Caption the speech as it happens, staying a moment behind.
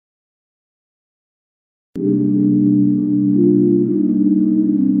Here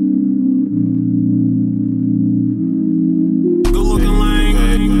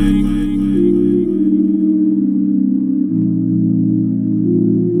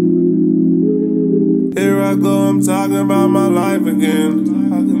I go, I'm talking about my life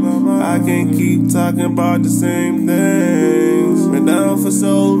again. I can't keep talking about the same things. Been down for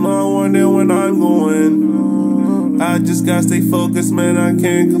so long, wondering when I'm going. I just gotta stay focused, man, I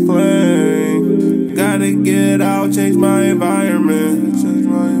can't complain. Gotta get out, change my environment.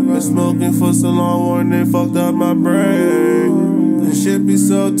 Been smoking for so long, wondering, fucked up my brain. This shit be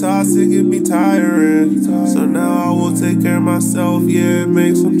so toxic, it be tiring. So now I will take care of myself, yeah,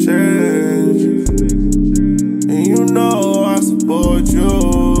 make some change. And you know I support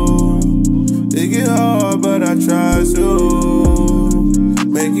you. It get hard, but I try to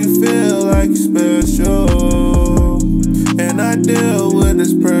make you feel like you're special. And I deal with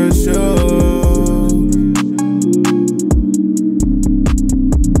this pressure.